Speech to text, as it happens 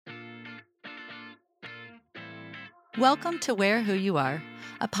Welcome to Wear Who You Are,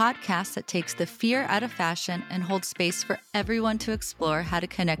 a podcast that takes the fear out of fashion and holds space for everyone to explore how to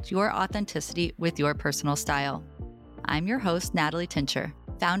connect your authenticity with your personal style. I'm your host, Natalie Tincher,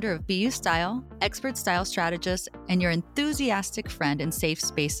 founder of BU Style, expert style strategist, and your enthusiastic friend and safe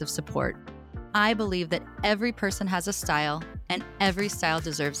space of support. I believe that every person has a style, and every style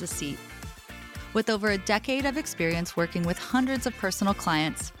deserves a seat. With over a decade of experience working with hundreds of personal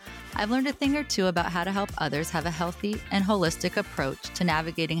clients, I've learned a thing or two about how to help others have a healthy and holistic approach to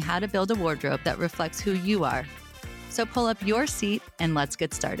navigating how to build a wardrobe that reflects who you are. So pull up your seat and let's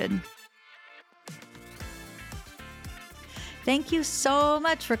get started. Thank you so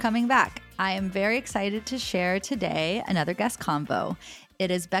much for coming back. I am very excited to share today another guest convo. It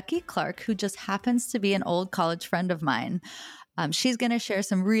is Beckie Clark, who just happens to be an old college friend of mine. She's going to share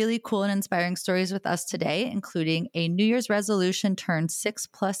some really cool and inspiring stories with us today, including a New Year's resolution turned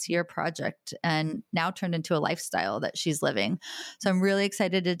 6+ year project and now turned into a lifestyle that she's living. So I'm really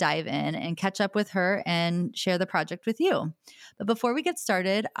excited to dive in and catch up with her and share the project with you. But before we get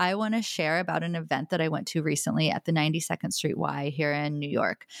started, I want to share about an event that I went to recently at the 92nd Street Y here in New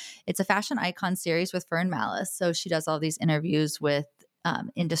York. It's a fashion icon series with Fern Malice. So she does all these interviews with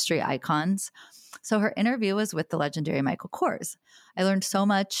industry icons. So her interview was with the legendary Michael Kors. I learned so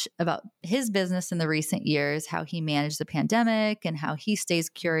much about his business in the recent years, how he managed the pandemic and how he stays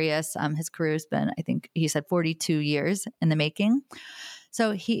curious. His career has been, I think he said, 42 years in the making.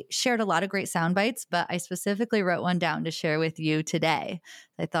 So he shared a lot of great sound bites, but I specifically wrote one down to share with you today.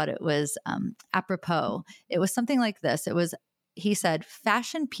 I thought it was apropos. It was something like this. He said,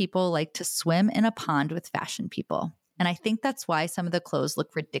 fashion people like to swim in a pond with fashion people. And I think that's why some of the clothes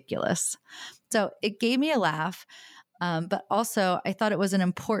look ridiculous. So it gave me a laugh, but also I thought it was an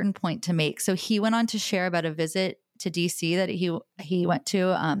important point to make. So he went on to share about a visit to DC that he went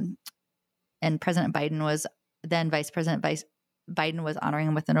to, and President Biden was then Vice President Biden was honoring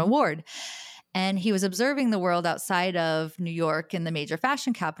him with an award. And he was observing the world outside of New York and the major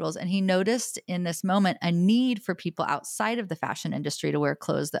fashion capitals. And he noticed in this moment a need for people outside of the fashion industry to wear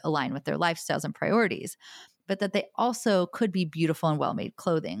clothes that align with their lifestyles and priorities, but that they also could be beautiful and well-made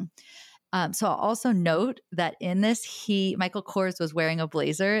clothing. So I'll also note that in this, Michael Kors was wearing a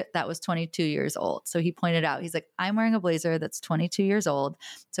blazer that was 22 years old. So he pointed out, he's like, I'm wearing a blazer that's 22 years old.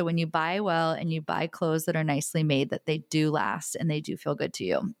 So when you buy well and you buy clothes that are nicely made, that they do last and they do feel good to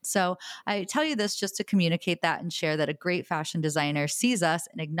you. So I tell you this just to communicate that and share that a great fashion designer sees us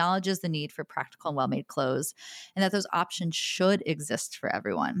and acknowledges the need for practical and well-made clothes, and that those options should exist for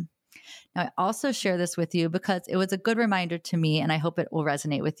everyone. Now, I also share this with you because it was a good reminder to me, and I hope it will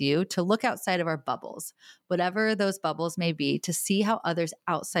resonate with you, to look outside of our bubbles, whatever those bubbles may be, to see how others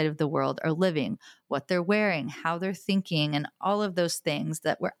outside of the world are living, what they're wearing, how they're thinking, and all of those things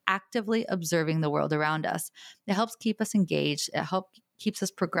that we're actively observing the world around us. It helps keep us engaged. It helps keeps us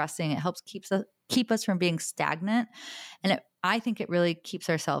progressing. It helps keep us from being stagnant. And I think it really keeps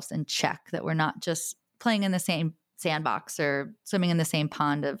ourselves in check, that we're not just playing in the same sandbox or swimming in the same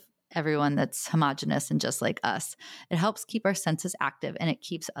pond of everyone that's homogenous and just like us. It helps keep our senses active and it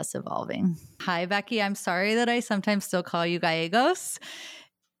keeps us evolving. Hi, Beckie. I'm sorry that I sometimes still call you gallegos.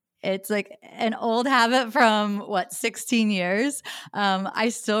 It's like an old habit from 16 years. I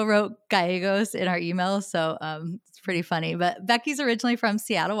still wrote gallegos in our email, so it's pretty funny. But Beckie's originally from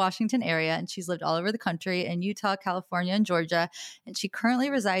Seattle, Washington area, and she's lived all over the country in Utah, California, and Georgia. And she currently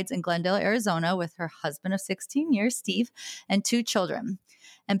resides in Glendale, Arizona with her husband of 16 years, Steve, and 2 children.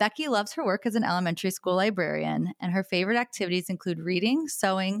 And Beckie loves her work as an elementary school librarian, and her favorite activities include reading,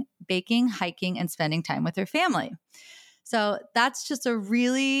 sewing, baking, hiking, and spending time with her family. So that's just a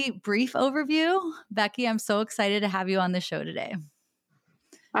really brief overview. Beckie, I'm so excited to have you on the show today.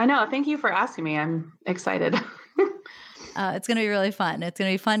 I know. Thank you for asking me. I'm excited. It's going to be really fun. It's going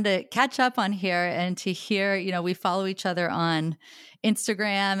to be fun to catch up on here and to hear, we follow each other on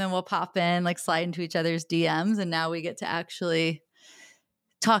Instagram and we'll pop in, slide into each other's DMs. And now we get to actually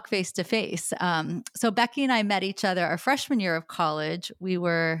talk face to face. So Beckie and I met each other our freshman year of college. We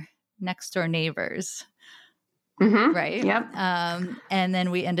were next door neighbors, right? Yep. And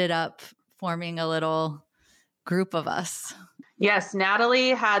then we ended up forming a little group of us. Yes. Natalie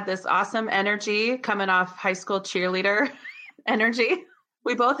had this awesome energy coming off high school cheerleader energy.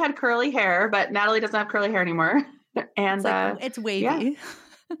 We both had curly hair, but Natalie doesn't have curly hair anymore. And it's wavy. Yeah,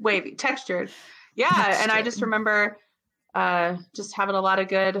 wavy, textured. Yeah. Textured. And I just remember just having a lot of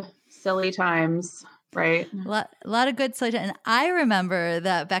good, silly times, right? A lot of good silly times. And I remember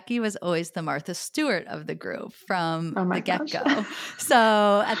that Beckie was always the Martha Stewart of the group from the get-go.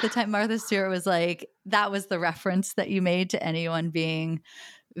 So at the time, Martha Stewart was that was the reference that you made to anyone being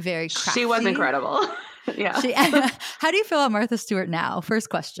very crafty. She was incredible. Yeah. How do you feel about Martha Stewart now? First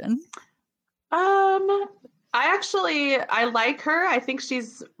question. I like her. I think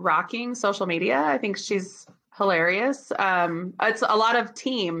she's rocking social media. I think she's hilarious. It's a lot of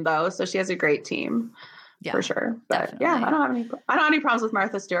team though, so she has a great team for sure. But definitely. Yeah, I don't have any problems with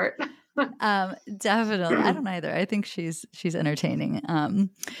Martha Stewart. Definitely. I don't either. I think she's entertaining.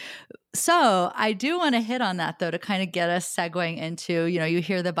 So I do want to hit on that though, to kind of get us segueing into, you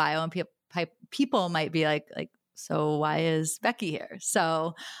hear the bio and people might be like, so why is Beckie here?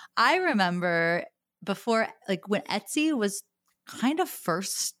 So I remember before, like when Etsy was kind of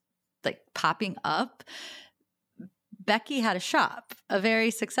first like popping up, Beckie had a shop, a very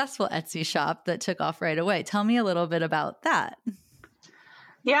successful Etsy shop that took off right away. Tell me a little bit about that.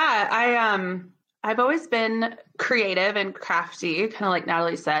 Yeah, I've always been creative and crafty, kind of like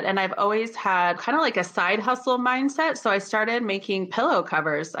Natalie said, and I've always had kind of like a side hustle mindset. So I started making pillow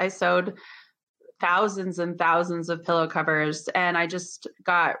covers. I sewed thousands and thousands of pillow covers, and I just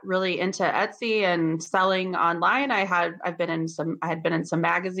got really into Etsy and selling online. I had been in some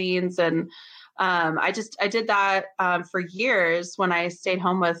magazines, and I did that for years when I stayed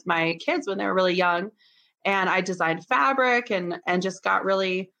home with my kids when they were really young, and I designed fabric and just got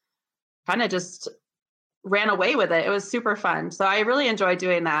really kind of just ran away with it. It was super fun. So I really enjoyed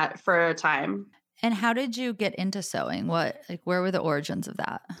doing that for a time. And how did you get into sewing? Where were the origins of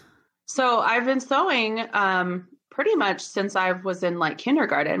that? So I've been sewing pretty much since I was in like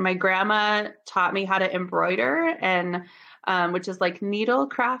kindergarten. My grandma taught me how to embroider, and which is like needle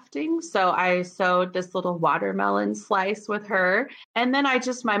crafting. So I sewed this little watermelon slice with her. And then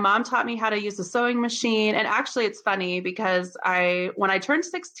my mom taught me how to use a sewing machine. And actually it's funny because when I turned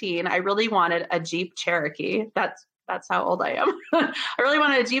 16, I really wanted a Jeep Cherokee. That's how old I am. I really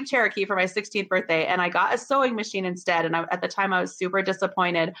wanted a Jeep Cherokee for my 16th birthday, and I got a sewing machine instead. And at the time I was super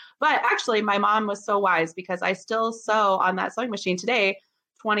disappointed, but actually my mom was so wise because I still sew on that sewing machine today,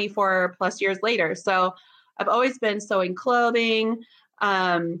 24 plus years later. So I've always been sewing clothing.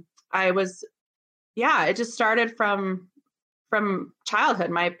 It just started from childhood.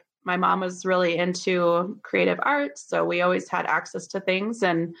 My mom was really into creative arts, so we always had access to things.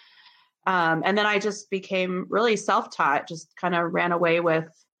 And then I just became really self-taught, just kind of ran away with,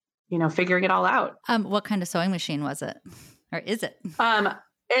 figuring it all out. What kind of sewing machine was it? Or is it?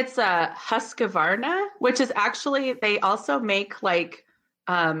 It's a Husqvarna, which is actually, they also make like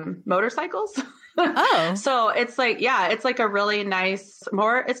motorcycles. Oh. So it's like, it's like a really nice,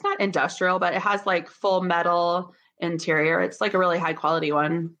 it's not industrial, but it has like full metal interior. It's like a really high quality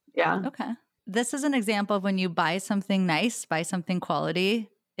one. Yeah. Okay. This is an example of when you buy something nice, buy something quality,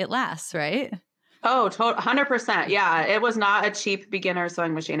 it lasts, right? Oh, 100%. Yeah. It was not a cheap beginner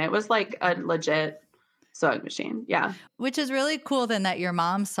sewing machine. It was like a legit sewing machine. Yeah. Which is really cool then that your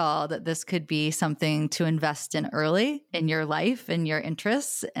mom saw that this could be something to invest in early in your life and your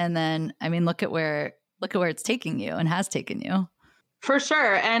interests. And then, I mean, look at where it's taking you and has taken you. For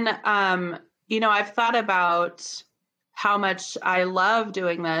sure. And, I've thought about how much I love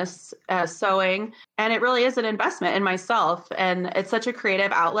doing this, sewing, and it really is an investment in myself. And it's such a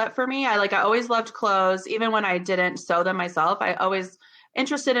creative outlet for me. I always loved clothes, even when I didn't sew them myself. I always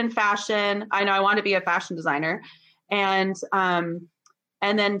interested in fashion. I know I want to be a fashion designer, and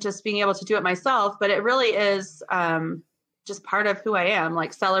then just being able to do it myself. But it really is just part of who I am,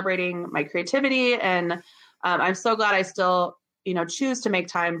 like celebrating my creativity. And I'm so glad I still, choose to make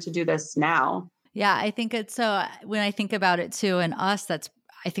time to do this now. Yeah, I think it's so when I think about it too, and us, that's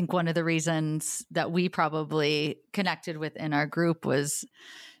I think one of the reasons that we probably connected within our group was,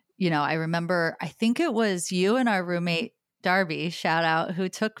 I remember, I think it was you and our roommate Darby, shout out, who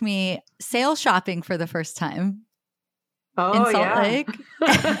took me sale shopping for the first time. Oh, in Salt Lake.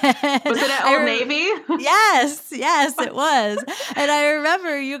 Was it at Old Navy? Yes, it was. And I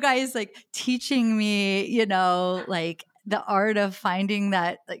remember you guys like teaching me, like the art of finding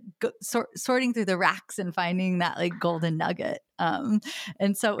that, like sorting through the racks and finding that like golden nugget. And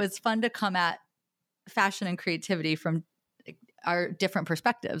so it was fun to come at fashion and creativity from our different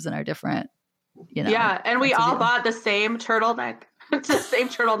perspectives and our different, Yeah. And we all bought the same turtleneck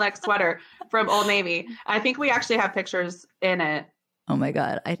sweater from Old Navy. I think we actually have pictures in it. Oh my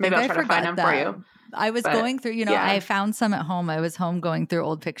God. I think maybe I'll try to find them for you. I was going through, I found some at home. I was home going through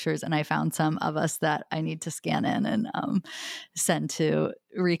old pictures, and I found some of us that I need to scan in and send to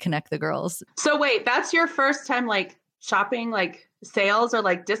reconnect the girls. So wait, that's your first time like shopping, like sales or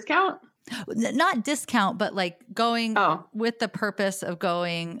like discount? Not discount, but like going with the purpose of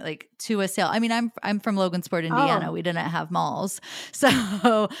going like to a sale. I mean, I'm from Logansport, Indiana. We didn't have malls.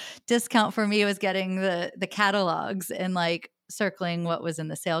 So discount for me was getting the catalogs and like circling what was in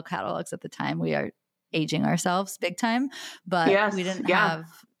the sale catalogs at the time. We are aging ourselves big time, but Yes. we didn't Yeah. have,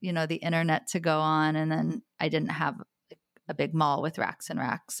 the internet to go on. And then I didn't have a big mall with racks and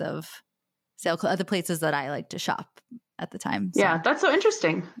racks of the places that I like to shop at the time. Yeah. That's so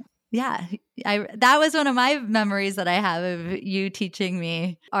interesting. Yeah, that was one of my memories that I have of you teaching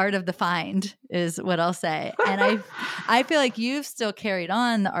me art of the find is what I'll say. And I feel like you've still carried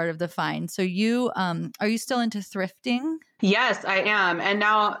on the art of the find. So you are you still into thrifting? Yes, I am. And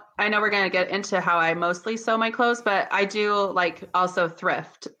now I know we're going to get into how I mostly sew my clothes, but I do like also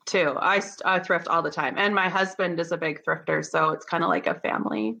thrift too. I thrift all the time. And my husband is a big thrifter, so it's kind of like a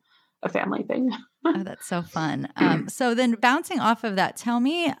family thing. Oh, that's so fun. So then bouncing off of that, tell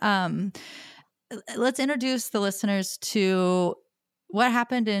me, let's introduce the listeners to what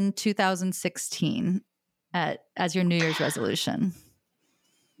happened in 2016 as your New Year's resolution.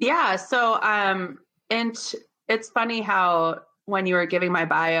 Yeah. So, and it's funny how when you were giving my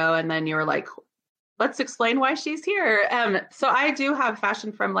bio and then you were like, let's explain why she's here. So I do have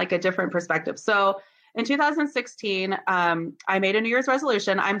fashion from like a different perspective. So in 2016, I made a New Year's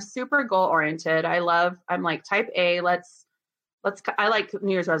resolution. I'm super goal oriented. I'm like type A. I like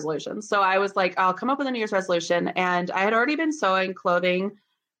New Year's resolutions. So I was like, I'll come up with a New Year's resolution. And I had already been sewing clothing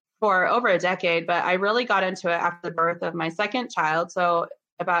for over a decade, but I really got into it after the birth of my second child. So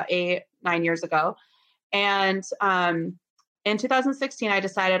about 8-9 years ago. And in 2016, I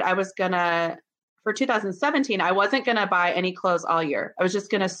decided for 2017, I wasn't going to buy any clothes all year. I was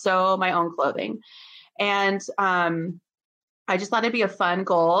just going to sew my own clothing. And I just thought it'd be a fun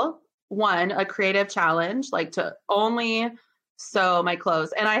goal. One, a creative challenge, like to only sew my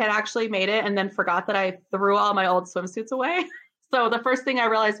clothes. And I had actually made it and then forgot that I threw all my old swimsuits away. So the first thing I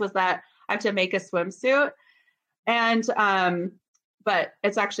realized was that I have to make a swimsuit. And but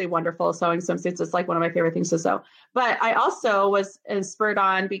it's actually wonderful sewing swimsuits. It's like one of my favorite things to sew. But I also was spurred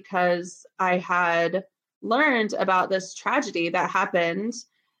on because I had learned about this tragedy that happened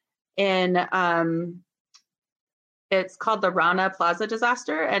in, it's called the Rana Plaza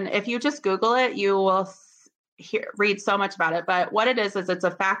disaster. And if you just Google it, you will read so much about it. But what it is it's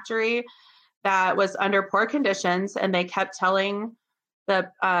a factory that was under poor conditions, and they kept telling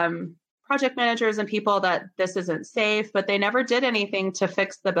the project managers and people that this isn't safe, but they never did anything to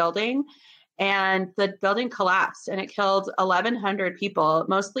fix the building. And the building collapsed and it killed 1,100 people,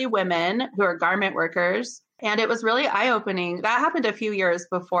 mostly women who are garment workers. And it was really eye-opening. That happened a few years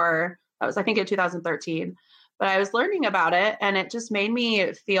before. That was, I think, in 2013. But I was learning about it, and it just made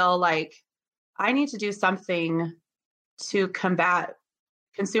me feel like I need to do something to combat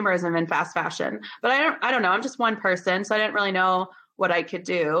consumerism in fast fashion. But I don't know. I'm just one person, so I didn't really know what I could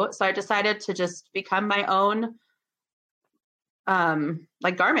do. So I decided to just become my own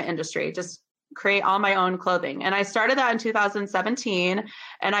like garment industry, just create all my own clothing. And I started that in 2017,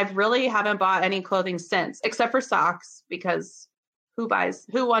 and I really haven't bought any clothing since, except for socks, because who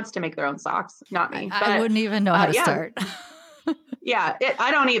wants to make their own socks? Not me. I wouldn't even know how to start. Yeah,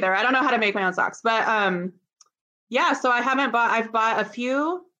 I don't either. I don't know how to make my own socks, but so I've bought a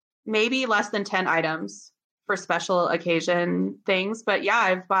few, maybe less than 10 items for special occasion things. But yeah,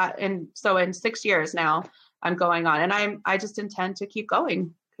 I've bought, and so in 6 years now I'm going on, and I just intend to keep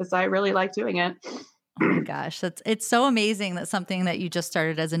going because I really like doing it. Oh my gosh, it's so amazing that something that you just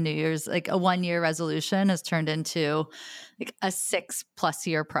started as a New Year's, like a 1-year resolution, has turned into like a 6+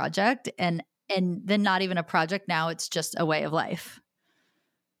 year project, and then not even a project now, it's just a way of life.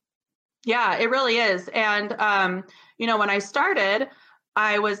 Yeah, it really is. And when I started,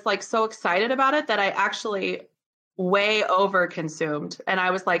 I was like so excited about it that I actually way over consumed. And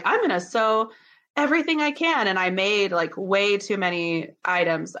I was like, I'm going to sew everything I can. And I made like way too many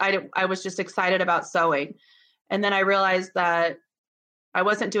items. I was just excited about sewing. And then I realized that I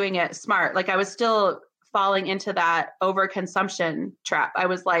wasn't doing it smart. Like I was still falling into that overconsumption trap. I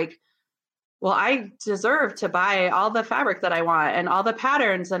was like, well, I deserve to buy all the fabric that I want and all the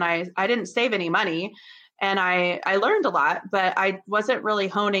patterns. And I didn't save any money. And I learned a lot, but I wasn't really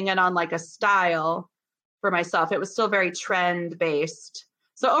honing in on like a style for myself. It was still very trend based.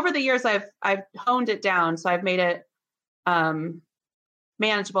 So over the years, I've honed it down. So I've made it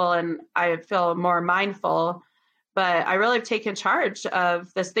manageable, and I feel more mindful. But I really have taken charge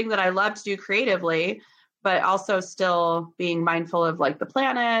of this thing that I love to do creatively, but also still being mindful of like the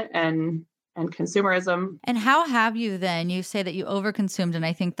planet and consumerism. And how have you then? You say that you overconsumed, and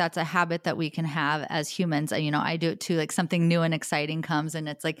I think that's a habit that we can have as humans. I do it too. Like something new and exciting comes, and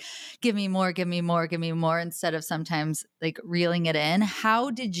it's like, give me more, give me more, give me more, instead of sometimes like reeling it in. How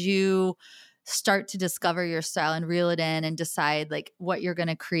did you start to discover your style and reel it in and decide like what you're going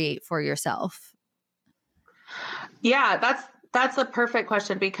to create for yourself? Yeah, That's a perfect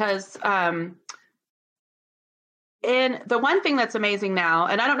question because in the one thing that's amazing now,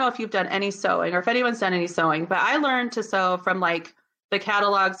 and I don't know if you've done any sewing or if anyone's done any sewing, but I learned to sew from like the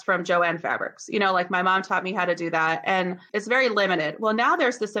catalogs from Joanne Fabrics. Like my mom taught me how to do that, and it's very limited. Well, now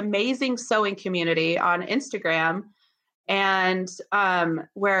there's this amazing sewing community on Instagram, and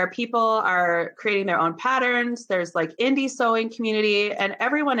where people are creating their own patterns. There's like indie sewing community, and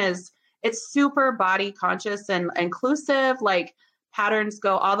it's super body conscious and inclusive. Like patterns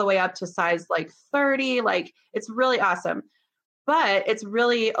go all the way up to size like 30. Like it's really awesome, but it's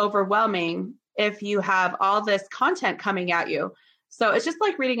really overwhelming if you have all this content coming at you. So it's just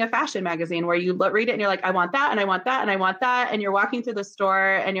like reading a fashion magazine where you read it and you're like, I want that, and I want that, and I want that. And you're walking through the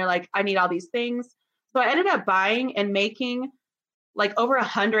store and you're like, I need all these things. So I ended up buying and making like over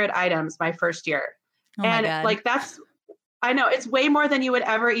 100 items my first year. Oh my and God. Like I know it's way more than you would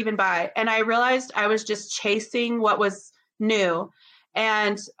ever even buy. And I realized I was just chasing what was new.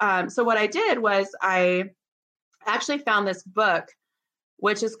 And so what I did was I actually found this book,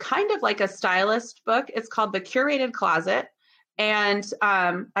 which is kind of like a stylist book. It's called The Curated Closet. And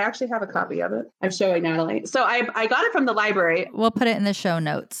I actually have a copy of it. I'm showing Natalie. So I got it from the library. We'll put it in the show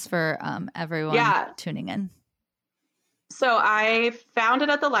notes for everyone tuning in. So I found it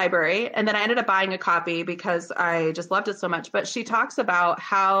at the library, and then I ended up buying a copy because I just loved it so much. But she talks about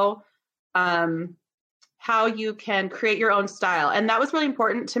how you can create your own style. And that was really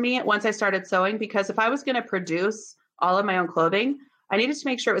important to me once I started sewing, because if I was going to produce all of my own clothing, I needed to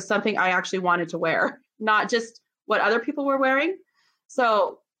make sure it was something I actually wanted to wear, not just what other people were wearing.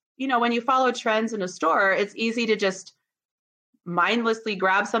 So, when you follow trends in a store, it's easy to just mindlessly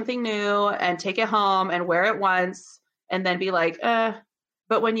grab something new and take it home and wear it once and then be like,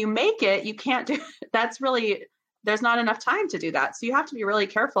 but when you make it, you can't do there's not enough time to do that. So you have to be really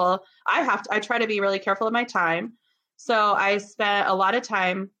careful. I try to be really careful of my time. So I spent a lot of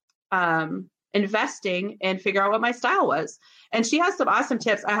time investing in figuring out what my style was. And she has some awesome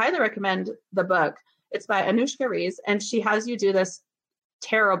tips. I highly recommend the book. It's by Anushka Rees, and she has you do this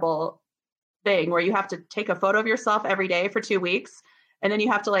terrible thing where you have to take a photo of yourself every day for 2 weeks. And then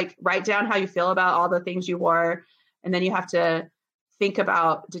you have to like write down how you feel about all the things you wore. And then you have to think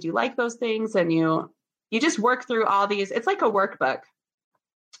about, did you like those things? And you just work through all these. It's like a workbook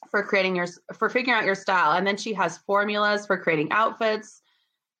for figuring out your style. And then she has formulas for creating outfits.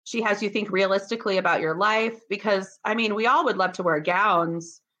 She has you think realistically about your life, because we all would love to wear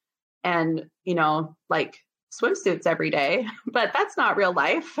gowns and, like swimsuits every day, but that's not real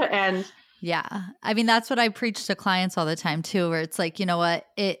life. And yeah, that's what I preach to clients all the time too, where it's like, you know what,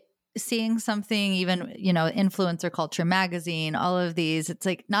 seeing something, even, influencer culture magazine, all of these, it's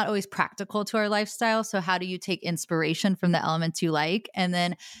like not always practical to our lifestyle. So how do you take inspiration from the elements you like and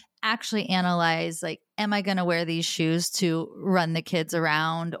then actually analyze, like, am I going to wear these shoes to run the kids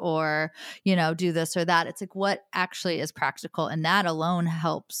around or, do this or that? It's like, what actually is practical? And that alone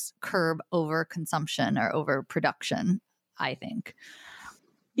helps curb overconsumption or overproduction, I think.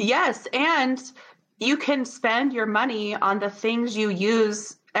 Yes. And you can spend your money on the things you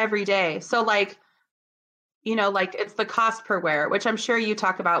use every day. So like it's the cost per wear, which I'm sure you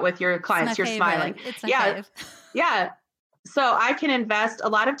talk about with your clients. You're smiling. It's my fave. Yeah. So I can invest a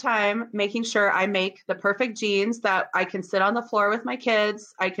lot of time making sure I make the perfect jeans that I can sit on the floor with my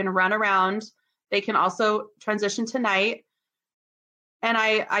kids. I can run around. They can also transition to night. And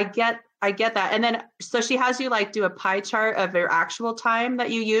I get that. And then, so she has you like do a pie chart of your actual time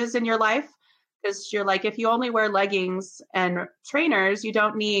that you use in your life. Because you're like, if you only wear leggings and trainers, you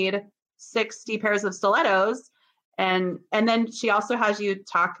don't need 60 pairs of stilettos. And then she also has you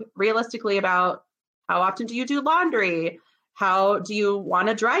talk realistically about how often do you do laundry? How do you want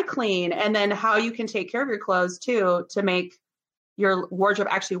to dry clean? And then how you can take care of your clothes too, to make your wardrobe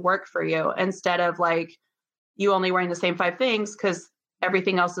actually work for you, instead of like you only wearing the same 5 things because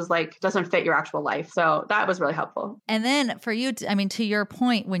everything else is like, doesn't fit your actual life. So that was really helpful. And then for you, to your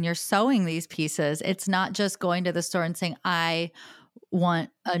point, when you're sewing these pieces, it's not just going to the store and saying, I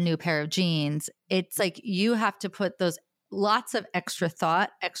want a new pair of jeans. It's like, you have to put those lots of extra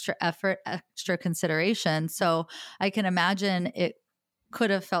thought, extra effort, extra consideration. So I can imagine it could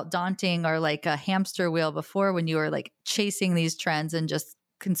have felt daunting or like a hamster wheel before, when you were like chasing these trends and just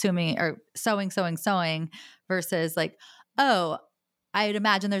consuming or sewing versus like, oh, I'd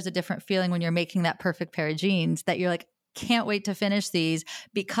imagine there's a different feeling when you're making that perfect pair of jeans that you're like, can't wait to finish these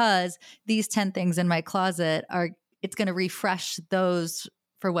because these 10 things in my closet it's going to refresh those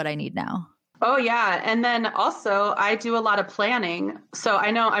for what I need now. Oh yeah. And then also I do a lot of planning. So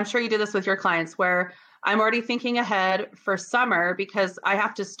I'm sure you do this with your clients, where I'm already thinking ahead for summer because I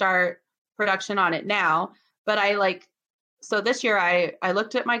have to start production on it now, but I like so this year I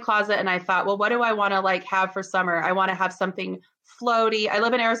looked at my closet and I thought, well, what do I want to like have for summer? I want to have something floaty. I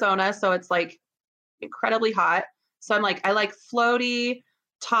live in Arizona, so it's like incredibly hot. So I'm like, I like floaty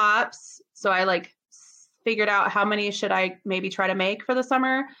tops. So I like figured out how many should I maybe try to make for the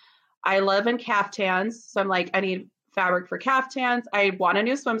summer. I live in caftans. So I'm like, I need fabric for caftans. I want a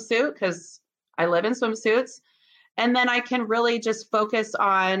new swimsuit because I live in swimsuits. And then I can really just focus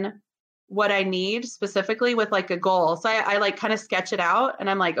on what I need specifically with like a goal. So I like kind of sketch it out and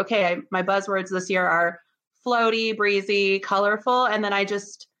I'm like, okay, my buzzwords this year are floaty, breezy, colorful. And then I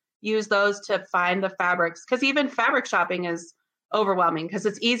just use those to find the fabrics. Cause even fabric shopping is overwhelming because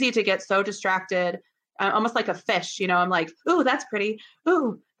it's easy to get so distracted, almost like a fish, you know, I'm like, ooh, that's pretty.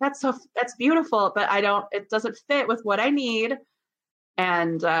 Ooh, that's beautiful. But it doesn't fit with what I need.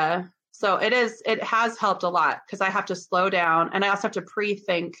 And, so it has helped a lot because I have to slow down and I also have to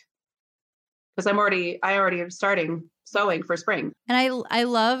pre-think because I already am starting sewing for spring. And I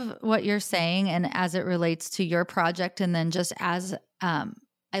love what you're saying. And as it relates to your project, and then just as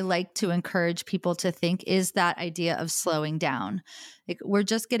I like to encourage people to think, is that idea of slowing down. Like we're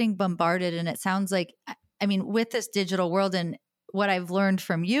just getting bombarded. And it sounds like, I mean, with this digital world, and what I've learned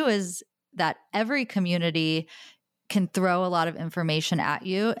from you is that every community can throw a lot of information at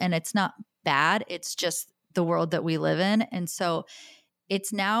you, and it's not bad. It's just the world that we live in. And so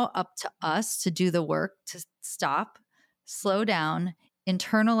it's now up to us to do the work to stop, slow down,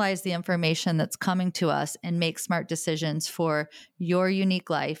 internalize the information that's coming to us, and make smart decisions for your unique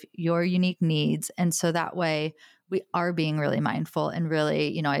life, your unique needs. And so that way we are being really mindful and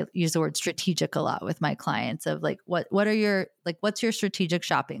really, you know, I use the word strategic a lot with my clients of like, what are your, like, what's your strategic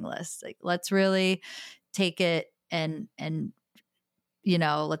shopping list? Like, let's really take it and, you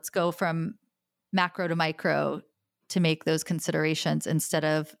know, let's go from macro to micro to make those considerations instead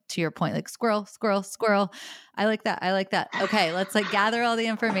of, to your point, like squirrel, squirrel, squirrel. I like that. I like that. Okay. Let's like gather all the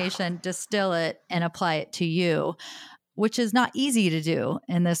information, distill it, and apply it to you, which is not easy to do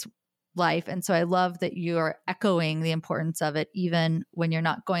in this life. And so I love that you're echoing the importance of it, even when you're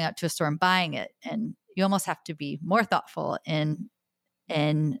not going out to a store and buying it. And you almost have to be more thoughtful in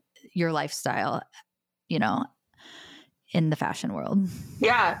your lifestyle, you know, in the fashion world.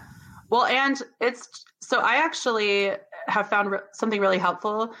 Yeah. Well, and so I actually have found something really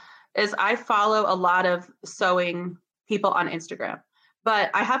helpful is I follow a lot of sewing people on Instagram, but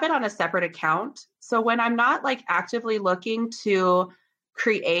I have it on a separate account. So when I'm not like actively looking to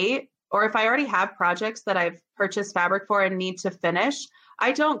create, or if I already have projects that I've purchased fabric for and need to finish,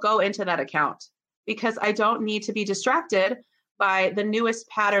 I don't go into that account because I don't need to be distracted by the newest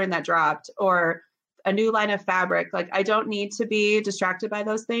pattern that dropped or a new line of fabric. Like I don't need to be distracted by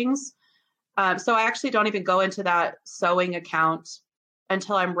those things. So I actually don't even go into that sewing account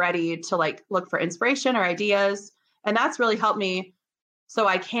until I'm ready to like look for inspiration or ideas. And that's really helped me so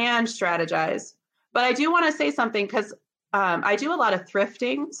I can strategize. But I do want to say something because I do a lot of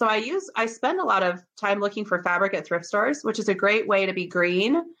thrifting. So I spend a lot of time looking for fabric at thrift stores, which is a great way to be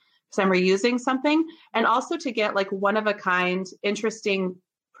green because I'm reusing something, and also to get like one of a kind, interesting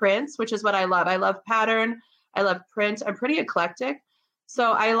prints, which is what I love. I love pattern. I love print. I'm pretty eclectic.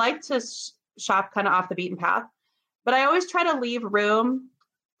 So I like to shop kind of off the beaten path, but I always try to leave room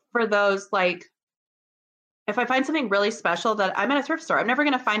for those, like, if I find something really special that I'm at a thrift store, I'm never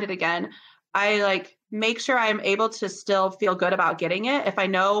going to find it again. I like make sure I'm able to still feel good about getting it if I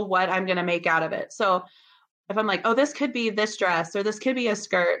know what I'm going to make out of it. So if I'm like, oh, this could be this dress or this could be a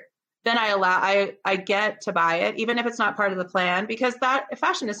skirt, then I get to buy it, even if it's not part of the plan, because that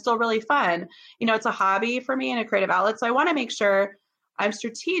fashion is still really fun. You know, it's a hobby for me and a creative outlet. So I want to make sure I'm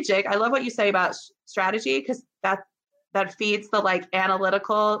strategic. I love what you say about strategy because that feeds the like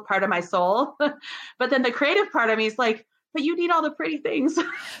analytical part of my soul. But then the creative part of me is like, but you need all the pretty things.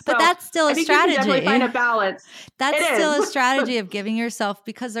 But that's still a strategy. You can definitely find a balance. That's still a strategy of giving yourself,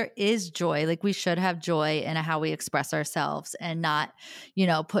 because there is joy. Like we should have joy in how we express ourselves and not, you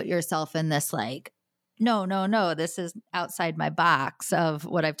know, put yourself in this like, no, this is outside my box of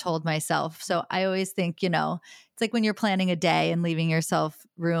what I've told myself. So I always think, you know, it's like when you're planning a day and leaving yourself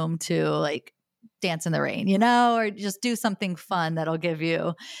room to like dance in the rain, you know, or just do something fun that'll give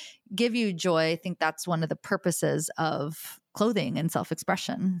you joy. I think that's one of the purposes of clothing and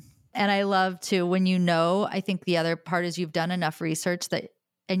self-expression. And I love to, when you know, I think the other part is you've done enough research that,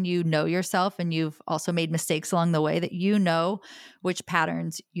 and you know yourself, and you've also made mistakes along the way, that you know which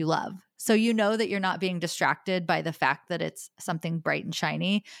patterns you love. So you know that you're not being distracted by the fact that it's something bright and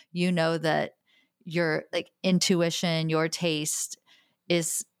shiny. You know that your like intuition, your taste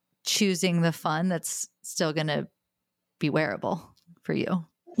is choosing the fun that's still going to be wearable for you.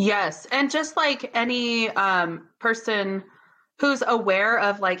 Yes. And just like any person who's aware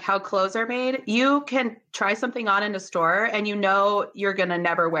of like how clothes are made, you can try something on in a store and you know you're going to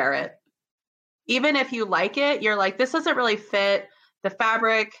never wear it. Even if you like it, you're like, this doesn't really fit. The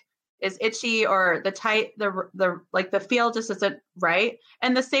fabric is itchy, or the feel just isn't right.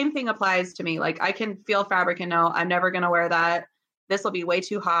 And the same thing applies to me. Like I can feel fabric and know I'm never going to wear that. This will be way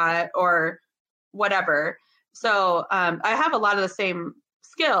too hot or whatever. So I have a lot of the same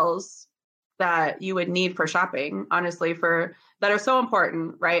skills that you would need for shopping, honestly, that are so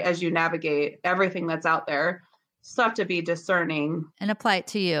important, right? As you navigate everything that's out there, still have to be discerning and apply it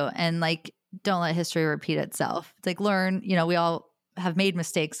to you. And like, don't let history repeat itself. It's like, learn, we all have made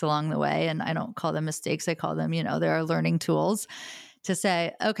mistakes along the way, and I don't call them mistakes. I call them, there are learning tools to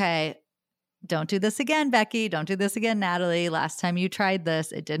say, okay, don't do this again, Beckie. Don't do this again, Natalie. Last time you tried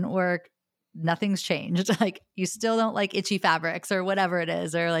this, it didn't work. Nothing's changed. Like you still don't like itchy fabrics or whatever it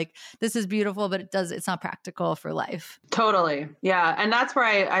is, or like this is beautiful, but it's not practical for life. Totally. Yeah. And that's where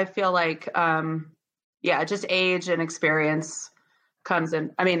I feel like, just age and experience comes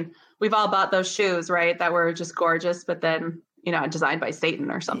in. I mean, we've all bought those shoes, right? That were just gorgeous, but then, designed by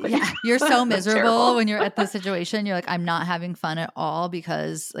Satan or something. Yeah. You're so miserable when you're at the situation. You're like, I'm not having fun at all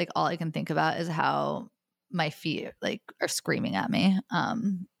because like all I can think about is how my feet like are screaming at me.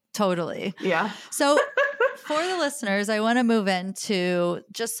 Totally. Yeah. So for the listeners, I want to move into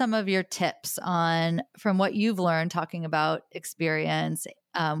just some of your tips from what you've learned, talking about experience,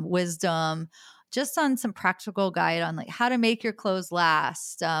 wisdom, just on some practical guide on like how to make your clothes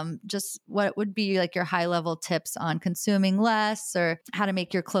last. Just what would be like your high level tips on consuming less or how to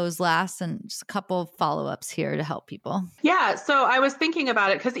make your clothes last, and just a couple follow-ups here to help people. Yeah. So I was thinking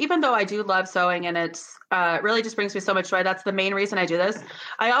about it because even though I do love sewing and it's really just brings me so much joy, that's the main reason I do this.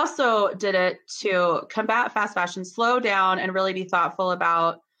 I also did it to combat fast fashion, slow down, and really be thoughtful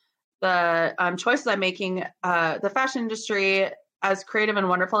about the choices I'm making. The fashion industry, as creative and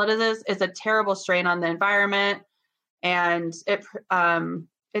wonderful it is a terrible strain on the environment. And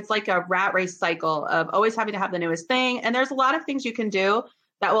it's like a rat race cycle of always having to have the newest thing. And there's a lot of things you can do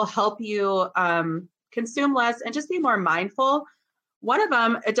that will help you consume less and just be more mindful. One of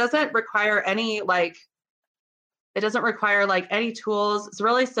them, it doesn't require any tools. It's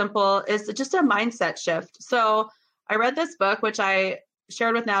really simple. It's just a mindset shift. So I read this book, which I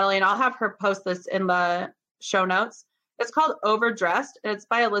shared with Natalie, and I'll have her post this in the show notes. It's called Overdressed. It's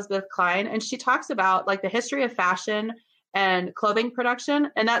by Elizabeth Klein. And she talks about like the history of fashion and clothing production.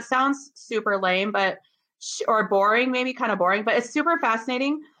 And that sounds super lame, or boring, maybe kind of boring, but it's super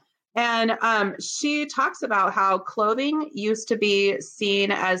fascinating. And she talks about how clothing used to be seen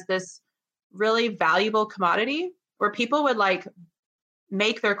as this really valuable commodity where people would like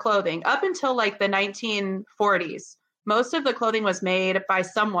make their clothing up until like the 1940s. Most of the clothing was made by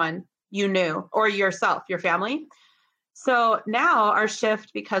someone you knew or yourself, your family. So now our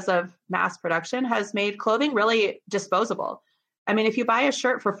shift, because of mass production, has made clothing really disposable. I mean, if you buy a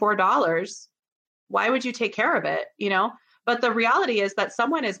shirt for $4, why would you take care of it? But the reality is that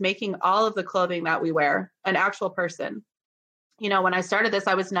someone is making all of the clothing that we wear, an actual person. When I started this,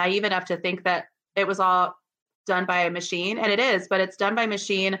 I was naive enough to think that it was all done by a machine, and it is, but it's done by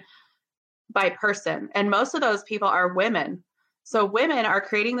machine by person. And most of those people are women. So women are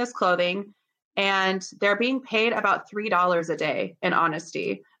creating this clothing, and they're being paid about $3 a day in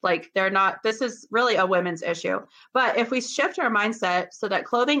honesty. Like this is really a women's issue. But if we shift our mindset so that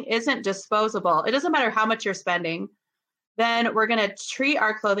clothing isn't disposable, it doesn't matter how much you're spending, then we're going to treat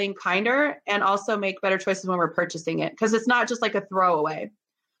our clothing kinder and also make better choices when we're purchasing it. Because it's not just like a throwaway.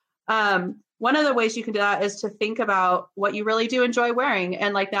 One of the ways you can do that is to think about what you really do enjoy wearing.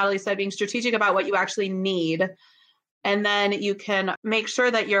 And like Natalie said, being strategic about what you actually need. And then you can make sure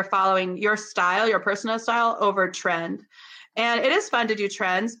that you're following your style, your personal style over trend. And it is fun to do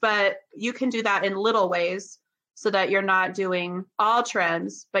trends, but you can do that in little ways so that you're not doing all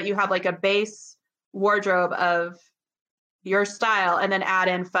trends, but you have like a base wardrobe of your style and then add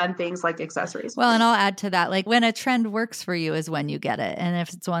in fun things like accessories. Well, and I'll add to that, like when a trend works for you is when you get it. And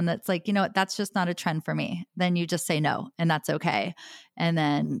if it's one that's like, that's just not a trend for me, then you just say no, and that's okay. And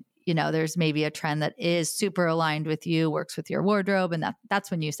then there's maybe a trend that is super aligned with you, works with your wardrobe, and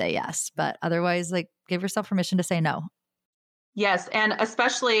that's when you say yes. But otherwise, like give yourself permission to say no. Yes. And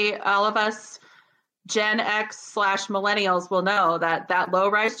especially all of us Gen X / millennials will know that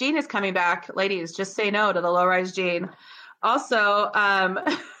low-rise jean is coming back. Ladies, just say no to the low-rise jean. Also, but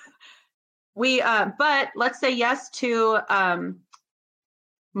let's say yes to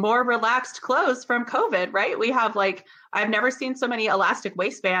more relaxed clothes from COVID, right? We have I've never seen so many elastic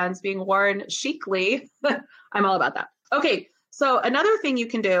waistbands being worn chicly. I'm all about that. Okay. So another thing you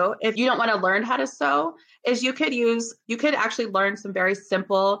can do if you don't want to learn how to sew is you could actually learn some very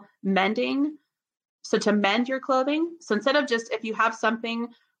simple mending. So to mend your clothing. So instead of just if you have something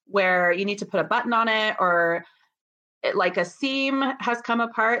where you need to put a button on it or like a seam has come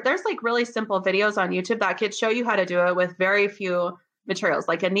apart, there's like really simple videos on YouTube that could show you how to do it with very few materials,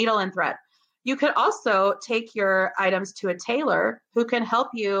 like a needle and thread. You could also take your items to a tailor who can help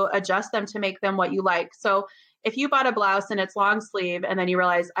you adjust them to make them what you like. So if you bought a blouse and it's long sleeve and then you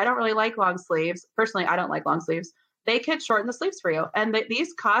realize, I don't really like long sleeves. Personally, I don't like long sleeves. They could shorten the sleeves for you. And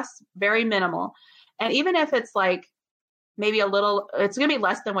these cost very minimal. And even if it's like maybe it's going to be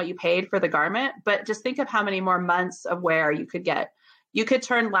less than what you paid for the garment, but just think of how many more months of wear you could get. You could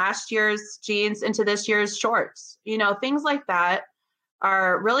turn last year's jeans into this year's shorts. Things like that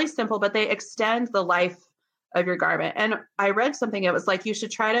are really simple, but they extend the life of your garment. And I read something, it was like, you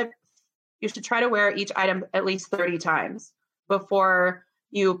should try to wear each item at least 30 times before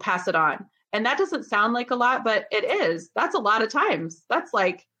you pass it on. And that doesn't sound like a lot, but it is. That's a lot of times. That's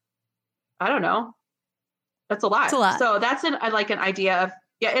like, I don't know. That's a lot. It's a lot. So that's an idea of,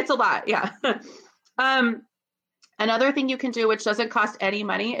 yeah, it's a lot. Yeah. Another thing you can do, which doesn't cost any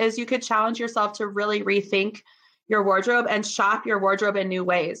money, is you could challenge yourself to really rethink your wardrobe and shop your wardrobe in new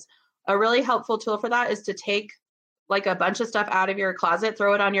ways. A really helpful tool for that is to take like a bunch of stuff out of your closet,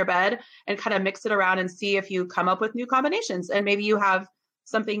 throw it on your bed and kind of mix it around and see if you come up with new combinations. And maybe you have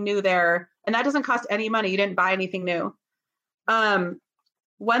something new there and that doesn't cost any money. You didn't buy anything new.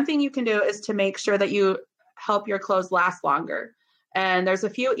 One thing you can do is to make sure that you help your clothes last longer. And there's a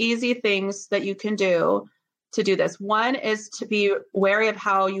few easy things that you can do to do this. One is to be wary of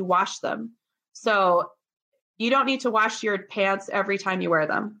how you wash them. So you don't need to wash your pants every time you wear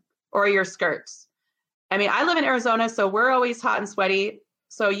them or your skirts. I mean, I live in Arizona, so we're always hot and sweaty.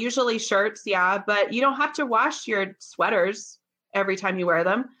 So usually shirts, yeah, but you don't have to wash your sweaters every time you wear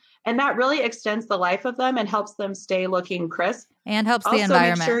them. And that really extends the life of them and helps them stay looking crisp. And helps the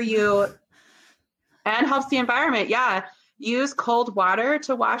environment. And helps the environment. Yeah. Use cold water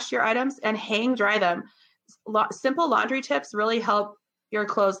to wash your items and hang dry them. Simple laundry tips really help your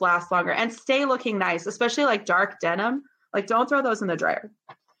clothes last longer and stay looking nice, especially like dark denim. Like don't throw those in the dryer.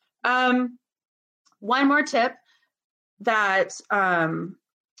 One more tip that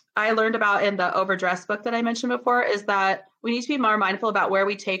I learned about in the Overdressed book that I mentioned before is that we need to be more mindful about where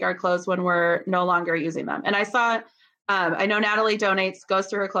we take our clothes when we're no longer using them. And I know Natalie goes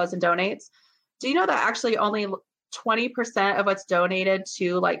through her clothes and donates. Do you know that actually only 20% of what's donated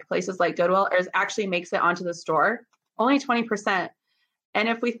to like places like Goodwill actually makes it onto the store? Only 20%.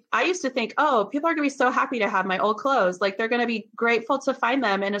 And I used to think, oh, people are going to be so happy to have my old clothes. Like they're going to be grateful to find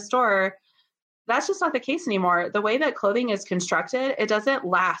them in a store. That's just not the case anymore. The way that clothing is constructed, it doesn't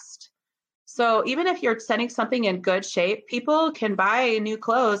last. So even if you're sending something in good shape, people can buy new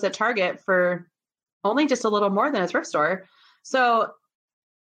clothes at Target for only just a little more than a thrift store. So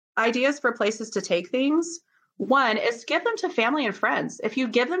ideas for places to take things. One is give them to family and friends. If you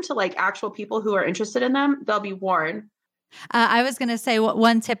give them to like actual people who are interested in them, they'll be worn. I was going to say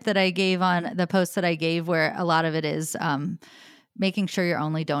one tip that I gave on the post that I gave where a lot of it is making sure you're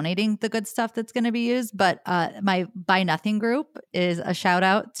only donating the good stuff that's going to be used. But my Buy Nothing group is a shout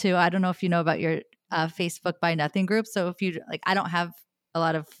out to, I don't know if you know about your Facebook Buy Nothing group. So if you I don't have a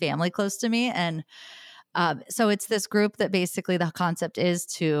lot of family close to me. And so it's this group that basically the concept is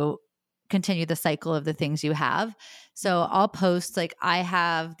to continue the cycle of the things you have. So I'll post like, I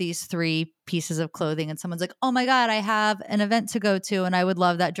have these 3 pieces of clothing and someone's like, oh my God, I have an event to go to and I would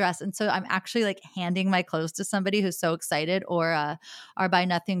love that dress. And so I'm actually like handing my clothes to somebody who's so excited. Or our Buy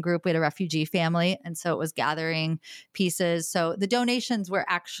Nothing group, we had a refugee family. And so it was gathering pieces. So the donations were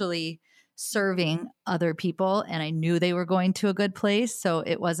actually serving other people and I knew they were going to a good place. So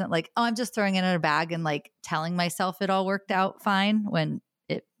it wasn't like, oh, I'm just throwing it in a bag and like telling myself it all worked out fine when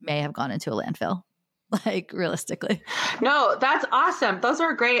it may have gone into a landfill, like realistically. No, that's awesome. Those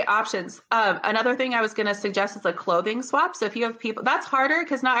are great options. Another thing I was going to suggest is a clothing swap. So if you have people, that's harder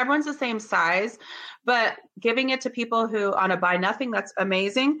because not everyone's the same size, but giving it to people who on a Buy Nothing, that's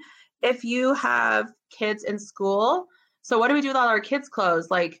amazing. If you have kids in school, so what do we do with all our kids'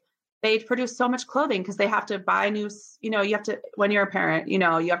 clothes? Like they produce so much clothing because they have to buy new, you have to, when you're a parent, you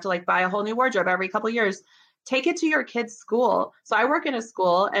have to like buy a whole new wardrobe every couple of years. Take it to your kids' school. So I work in a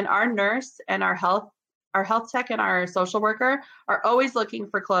school and our nurse and our health tech and our social worker are always looking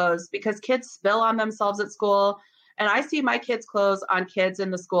for clothes because kids spill on themselves at school. And I see my kids' clothes on kids in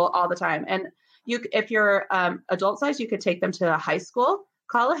the school all the time. And if you're adult size, you could take them to a high school,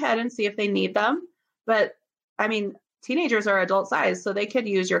 call ahead and see if they need them. But I mean, teenagers are adult size, so they could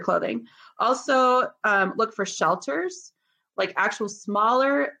use your clothing. Also, look for shelters like actual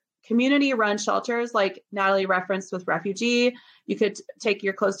smaller community run shelters, like Natalie referenced with refugee. You could take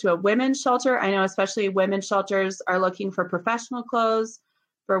your clothes to a women's shelter. I know especially women's shelters are looking for professional clothes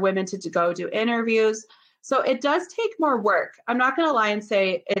for women to go do interviews. So it does take more work. I'm not going to lie and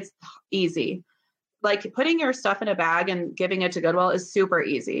say it's easy. Like putting your stuff in a bag and giving it to Goodwill is super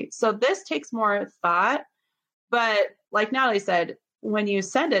easy. So this takes more thought. But like Natalie said, when you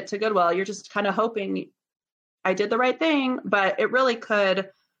send it to Goodwill, you're just kind of hoping I did the right thing, but it really could.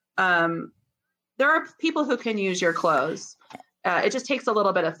 There are people who can use your clothes. It just takes a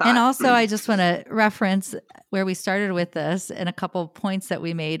little bit of thought. And also, I just want to reference where we started with this and a couple of points that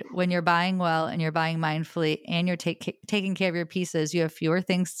we made. When you're buying well and you're buying mindfully and you're taking care of your pieces, you have fewer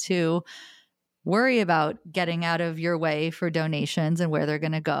things to worry about getting out of your way for donations and where they're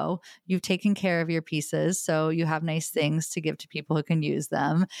going to go. You've taken care of your pieces, so you have nice things to give to people who can use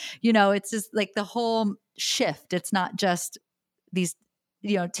them. It's just like the whole shift. It's not just these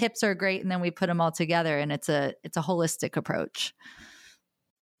tips are great and then we put them all together, and it's a holistic approach.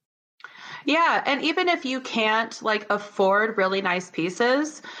 Yeah. And even if you can't like afford really nice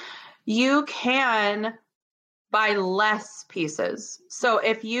pieces, you can buy less pieces. So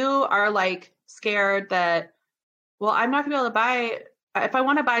if you are like scared that, well, I'm not gonna be able to buy, if I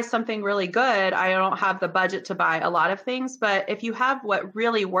want to buy something really good, I don't have the budget to buy a lot of things. But if you have what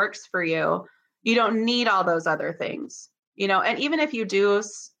really works for you, you don't need all those other things. And even if you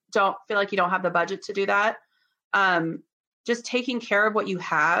don't feel like you don't have the budget to do that, just taking care of what you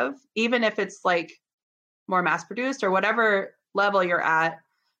have, even if it's like more mass produced or whatever level you're at,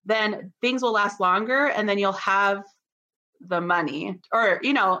 then things will last longer and then you'll have the money, or,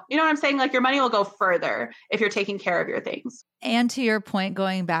 you know what I'm saying? Like your money will go further if you're taking care of your things. And to your point,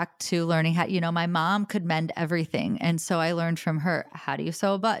 going back to learning how, my mom could mend everything. And so I learned from her, how do you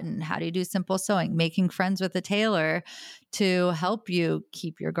sew a button? How do you do simple sewing? Making friends with a tailor to help you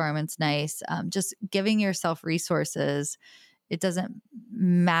keep your garments nice. Just giving yourself resources. It doesn't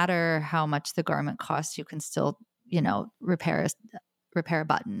matter how much the garment costs. You can still, repair a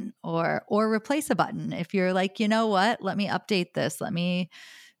button or replace a button. If you're like, what, let me update this. Let me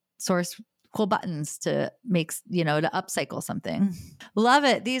source cool buttons to make, to upcycle something. Love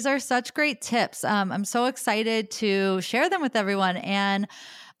it. These are such great tips. I'm so excited to share them with everyone. And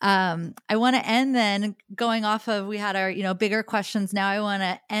I want to end then going off of, we had our, bigger questions. Now I want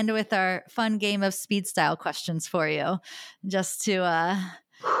to end with our fun game of speed style questions for you, just to,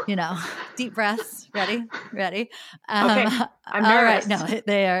 deep breaths. Ready? Okay. I'm nervous. All right.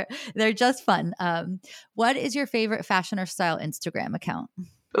 No, they're just fun. What is your favorite fashion or style Instagram account?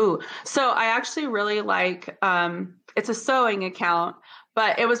 Ooh, so I actually really like, it's a sewing account,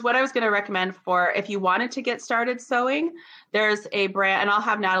 but it was what I was going to recommend for if you wanted to get started sewing. There's a brand, and I'll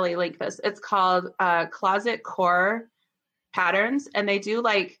have Natalie link this. It's called Closet Core Patterns, and they do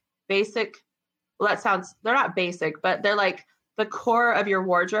like basic. Well, they're not basic, but they're like the core of your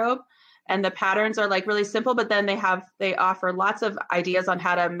wardrobe, and the patterns are like really simple. But then they offer lots of ideas on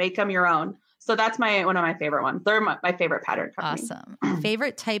how to make them your own. So that's one of my favorite ones. They're my favorite pattern company. Awesome.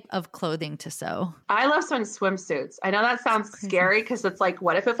 Favorite type of clothing to sew? I love sewing swimsuits. I know that sounds scary because it's like,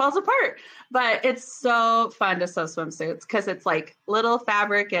 what if it falls apart? But it's so fun to sew swimsuits because it's like little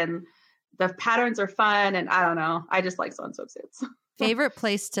fabric and the patterns are fun. And I don't know. I just like sewing swimsuits. Favorite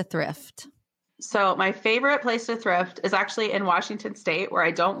place to thrift? So my favorite place to thrift is actually in Washington State, where I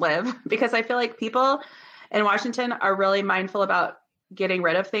don't live, because I feel like people in Washington are really mindful about getting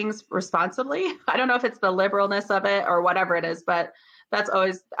rid of things responsibly. I don't know if it's the liberalness of it or whatever it is, but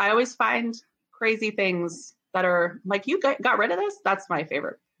I always find crazy things that are like, you got rid of this? That's my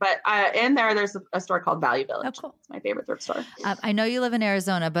favorite. But in there's a store called Value Village. Oh, cool. It's my favorite thrift store. I know you live in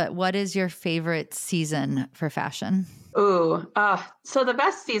Arizona, but what is your favorite season for fashion? Ooh, so the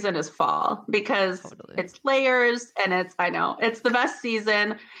best season is fall because It's layers and it's the best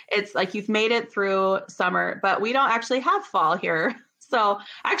season. It's like you've made it through summer, but we don't actually have fall here. So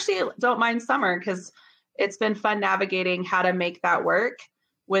I actually don't mind summer because it's been fun navigating how to make that work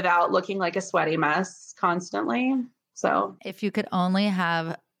without looking like a sweaty mess constantly. So if you could only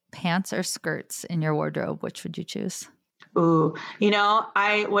have pants or skirts in your wardrobe, which would you choose? Ooh,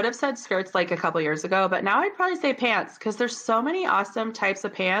 I would have said skirts like a couple years ago, but now I'd probably say pants because there's so many awesome types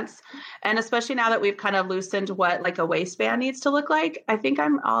of pants. And especially now that we've kind of loosened what like a waistband needs to look like, I think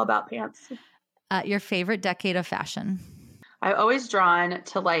I'm all about pants. Your favorite decade of fashion? I've always drawn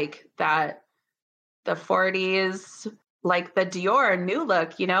to like the 40s, like the Dior new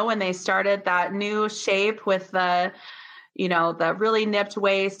look, when they started that new shape with the really nipped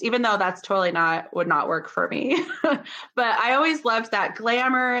waist, even though that's totally would not work for me. But I always loved that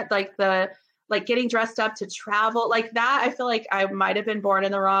glamour, like the like getting dressed up to travel like that. I feel like I might've been born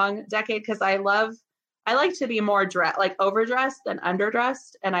in the wrong decade. Cause I like to be more like overdressed than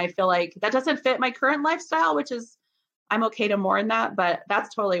underdressed. And I feel like that doesn't fit my current lifestyle, which is, I'm okay to mourn that, but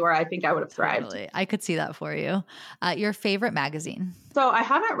that's totally where I think I would have thrived. Totally. I could see that for you. Your favorite magazine? So I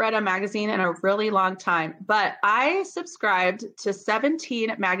haven't read a magazine in a really long time, but I subscribed to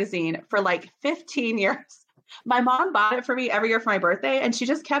 17 magazine for like 15 years. My mom bought it for me every year for my birthday, and she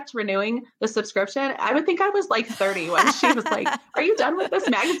just kept renewing the subscription. I would think I was like 30 when she was like, "Are you done with this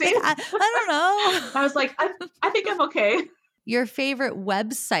magazine?" I don't know. I was like, I think I'm okay. Your favorite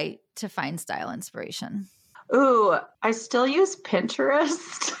website to find style inspiration? Ooh, I still use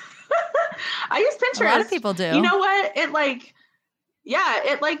Pinterest. I use Pinterest. A lot of people do. You know what? It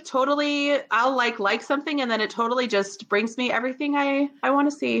totally, I'll like something and then it totally just brings me everything I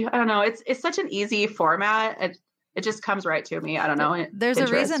want to see. I don't know. It's such an easy format. It just comes right to me. I don't know. There's Pinterest.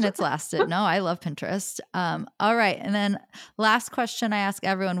 A reason it's lasted. No, I love Pinterest. All right. And then last question I ask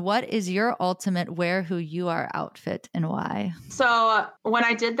everyone, what is your ultimate wear who you are outfit and why? So when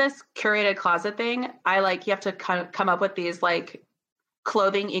I did this curated closet thing, you have to kind of come up with these like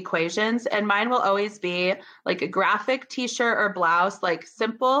clothing equations. And mine will always be like a graphic t-shirt or blouse, like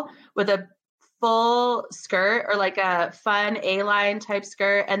simple with a full skirt or like a fun A-line type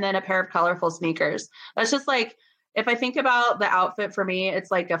skirt and then a pair of colorful sneakers. That's just like, if I think about the outfit for me,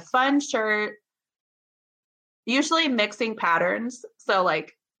 it's like a fun shirt, usually mixing patterns. So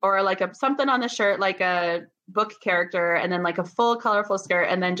like, or like something on the shirt, like a book character, and then like a full colorful skirt,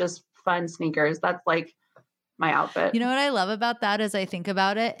 and then just fun sneakers. That's like my outfit. You know what I love about that is I think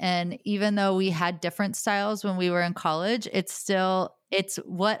about it. And even though we had different styles when we were in college, it's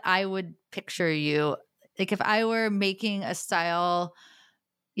what I would picture you. Like if I were making a style,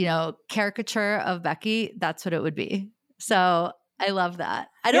 caricature of Beckie, that's what it would be. So I love that.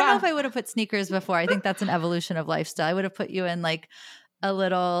 I don't know if I would have put sneakers before. I think that's an evolution of lifestyle. I would have put you in like a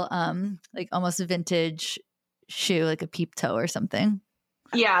little, like almost a vintage shoe, like a peep toe or something.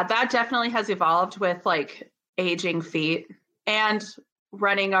 Yeah, that definitely has evolved with like aging feet and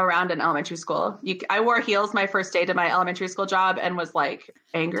running around in elementary school. I wore heels my first day to my elementary school job and was like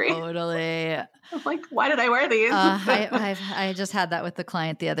angry. Totally. I was like, why did I wear these? I just had that with the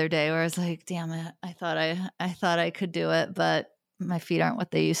client the other day where I was like, damn it. I thought I could do it, but my feet aren't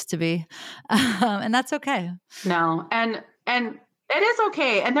what they used to be. And that's okay. No. And it is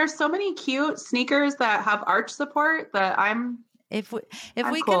okay. And there's so many cute sneakers that have arch support that If we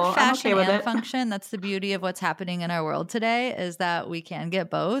cool. can fashion okay and function, that's the beauty of what's happening in our world today is that we can get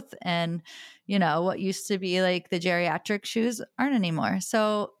both. And, what used to be like the geriatric shoes aren't anymore.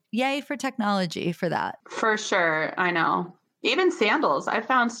 So yay for technology for that. For sure. I know. Even sandals. I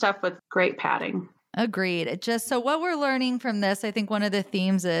found stuff with great padding. Agreed. So what we're learning from this, I think one of the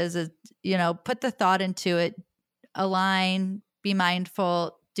themes is, put the thought into it, align, be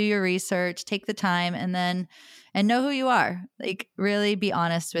mindful, do your research, take the time, and know who you are. Like really be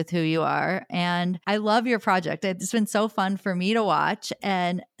honest with who you are. And I love your project. It's been so fun for me to watch.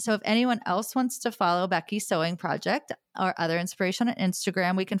 And so if anyone else wants to follow Beckie's Sewing Project or other inspiration on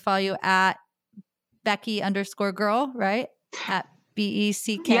Instagram, we can follow you at Beckie_girl, right? At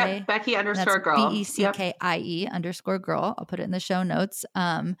BECK. Yep, Beckie_girl. BECKIE_girl. I'll put it in the show notes.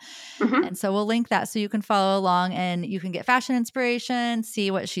 And so we'll link that so you can follow along and you can get fashion inspiration, see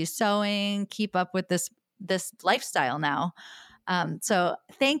what she's sewing, keep up with this lifestyle now. So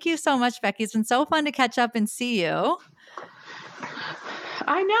thank you so much, Beckie. It's been so fun to catch up and see you.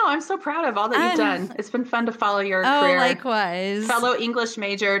 I know. I'm so proud of all that you've done. It's been fun to follow your career. Likewise. Fellow English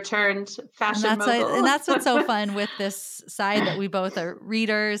major turned fashion mogul. And that's what's so fun with this side that we both are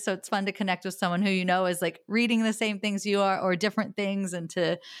readers. So it's fun to connect with someone who is like reading the same things you are or different things, and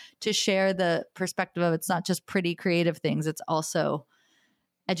to share the perspective of it's not just pretty creative things. It's also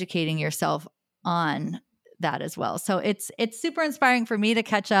educating yourself on that as well. So it's super inspiring for me to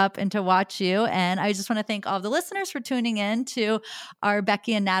catch up and to watch you. And I just want to thank all the listeners for tuning in to our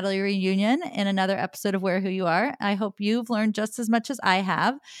Beckie and Natalie reunion in another episode of Wear Who You Are. I hope you've learned just as much as I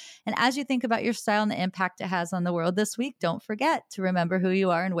have. And as you think about your style and the impact it has on the world this week, don't forget to remember who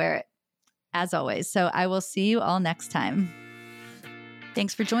you are and wear it, as always. So I will see you all next time.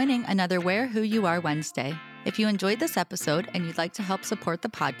 Thanks for joining another Wear Who You Are Wednesday. If you enjoyed this episode and you'd like to help support the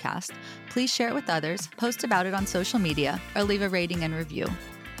podcast, please share it with others, post about it on social media, or leave a rating and review.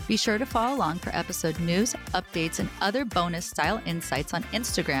 Be sure to follow along for episode news, updates, and other bonus style insights on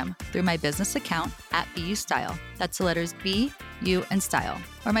Instagram through my business account at BUStyle. That's the letters B, U, and style.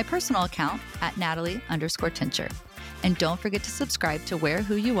 Or my personal account at Natalie_Tincher. And don't forget to subscribe to Wear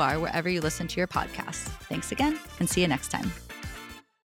Who You Are wherever you listen to your podcasts. Thanks again, and see you next time.